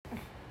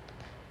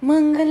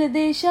Mangal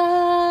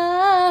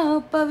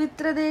Desha,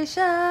 Pavitra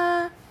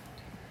Desha.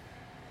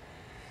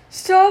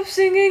 Stop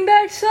singing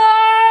that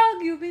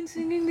song! You've been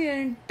singing the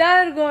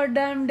entire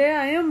goddamn day.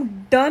 I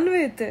am done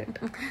with it.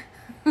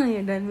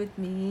 You're done with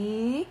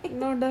me.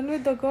 No, done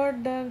with the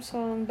goddamn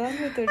song. Done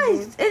with it,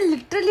 dude. I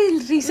literally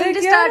recently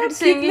Like, started yeah,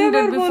 singing,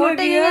 dude. Before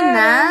taking a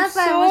nap,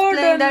 I was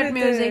playing that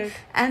music. It.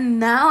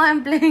 And now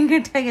I'm playing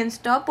it again.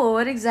 Stop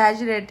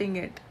over-exaggerating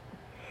it.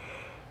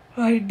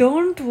 I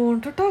don't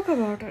want to talk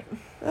about it.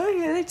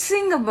 Okay, let's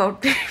sing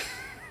about it.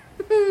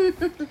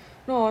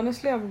 No,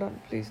 honestly, I'm done.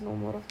 Please, no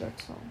more of that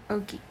song.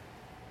 Okay.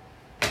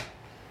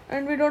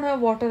 And we don't have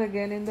water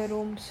again in the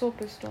room. So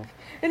pissed off.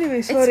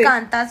 Anyway, sorry. It's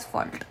Kanta's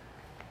fault.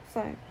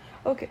 Fine.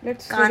 Okay,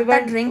 let's...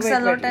 Kanta drinks a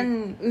lot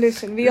and...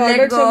 Listen, we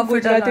ordered some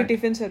Gujarati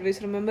tiffin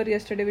service. Remember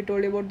yesterday we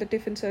told you about the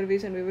tiffin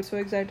service and we were so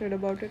excited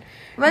about it.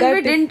 Well,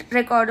 we didn't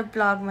record a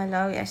vlog, my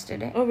love,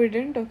 yesterday. Oh, we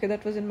didn't? Okay,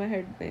 that was in my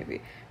head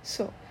maybe.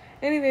 So,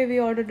 anyway, we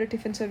ordered a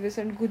tiffin service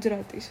and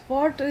Gujaratis.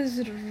 What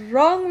is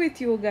wrong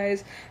with you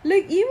guys?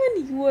 Like,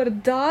 even your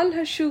dal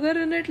has sugar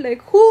in it.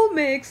 Like, who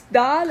makes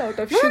dal out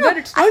of sugar? No,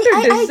 it's not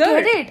a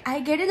dessert. I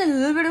get it, a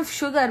little bit of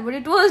sugar, but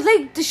it was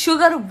like the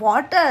sugar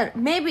water.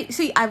 Maybe,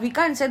 see, we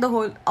can't say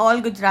all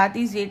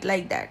Gujaratis eat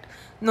like that.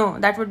 No,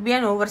 that would be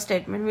an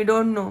overstatement. We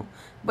don't know.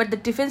 But the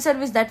tiffin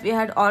service that we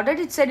had ordered,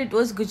 it said it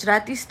was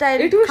Gujarati style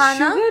It was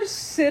khana. Sugar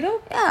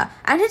syrup? Yeah,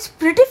 and it's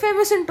pretty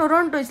famous in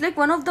Toronto. It's like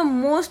one of the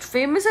most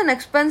famous and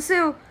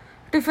expensive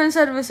tiffin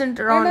service in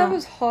Toronto. And I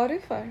was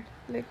horrified.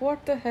 Like,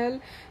 what the hell?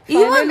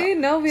 Finally,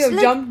 now we have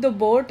jumped the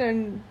boat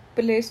and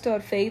placed our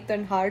faith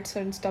and hearts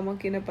and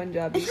stomach in a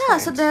Punjabi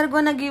stand. So they're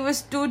gonna give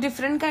us 2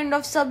 different kind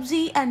of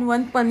sabzi and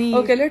 1 paneer.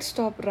 Okay, let's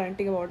stop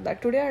ranting about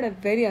that. Today I had a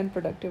very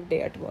unproductive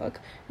day at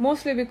work.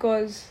 Mostly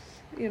because,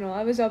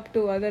 I was up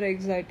to other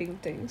exciting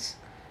things.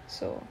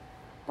 So,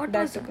 what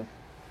that was took it?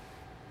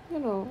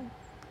 No.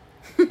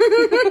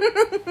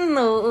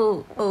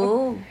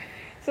 Oh.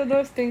 So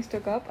those things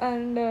took up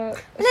and... it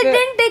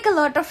didn't take a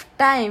lot of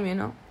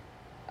time,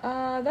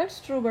 That's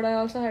true, but I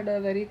also had a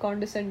very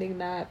condescending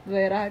nap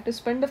where I had to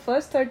spend the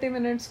first 30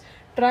 minutes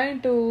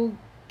trying to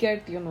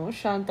get,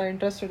 Shanta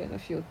interested in a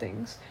few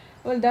things.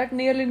 Well, that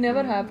nearly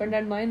never happened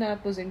and my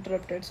nap was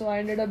interrupted. So I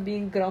ended up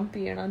being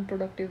grumpy and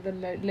unproductive the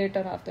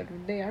later half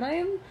that day. And I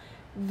am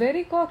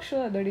very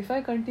cocksure that if I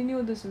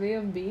continue this way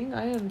of being,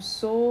 I am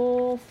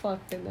so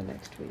fucked in the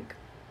next week.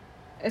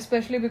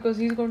 Especially because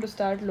he's going to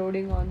start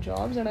loading on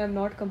jobs and I have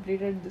not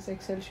completed this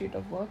Excel sheet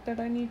of work that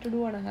I need to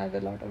do and I have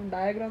a lot of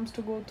diagrams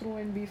to go through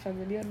and be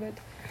familiar with.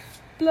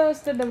 Plus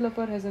the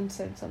developer hasn't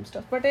said some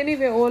stuff. But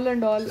anyway, all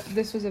and all,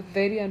 this was a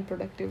very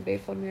unproductive day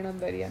for me and I'm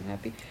very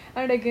unhappy.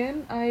 And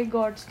again, I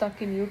got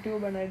stuck in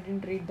YouTube and I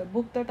didn't read the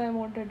book that I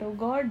wanted to.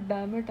 God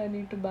damn it, I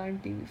need to ban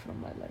TV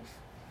from my life.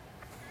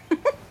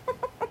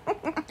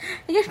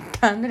 You're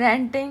done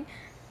ranting.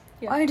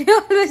 Yeah. Why do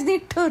you always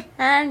need to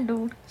rant,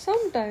 dude?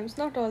 Sometimes,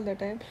 not all the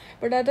time.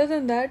 But other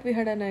than that, we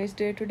had a nice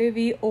day today.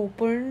 We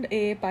opened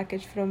a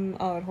package from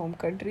our home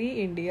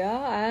country, India,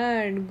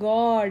 and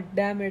god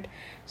damn it,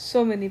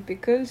 so many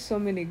pickles, so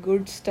many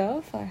good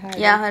stuff. I had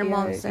her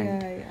mom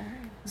sent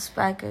this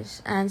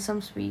package and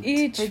some sweets.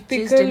 Each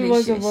pickle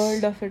was a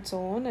world of its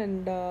own,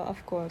 and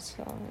of course,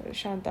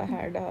 Shanta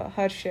had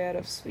her share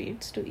of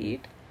sweets to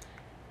eat.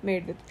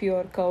 Made with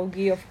pure cow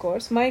ghee, of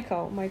course. My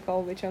cow,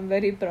 which I'm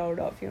very proud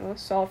of,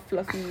 soft,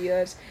 fluffy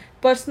ears,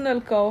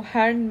 personal cow,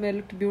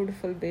 hand-milked,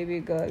 beautiful baby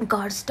girl.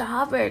 God,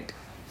 stop it.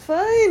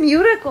 Fine,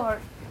 you record.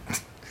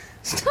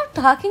 Stop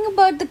talking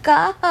about the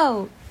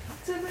cow.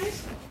 It's a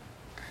nice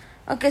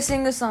cow. Okay,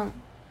 sing a song.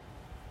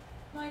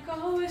 My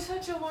cow is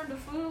such a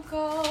wonderful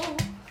cow.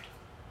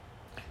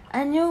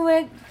 And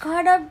you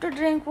got up to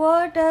drink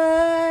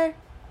water.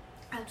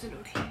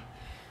 Absolutely.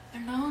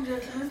 And now,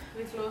 gentlemen,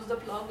 we close the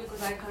vlog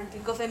because I can't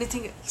think of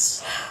anything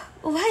else.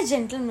 Why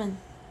gentlemen?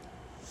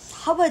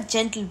 How about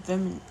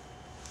gentlewomen?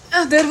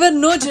 There were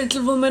no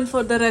gentlewomen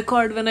for the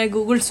record when I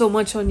googled so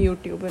much on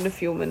YouTube in a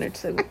few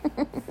minutes ago.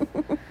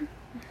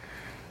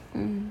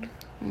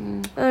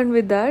 And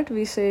with that,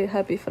 we say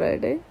happy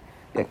Friday.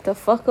 Get the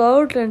fuck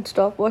out and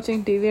stop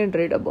watching TV and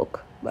read a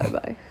book.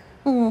 Bye-bye.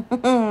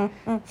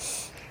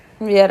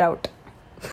 We are out.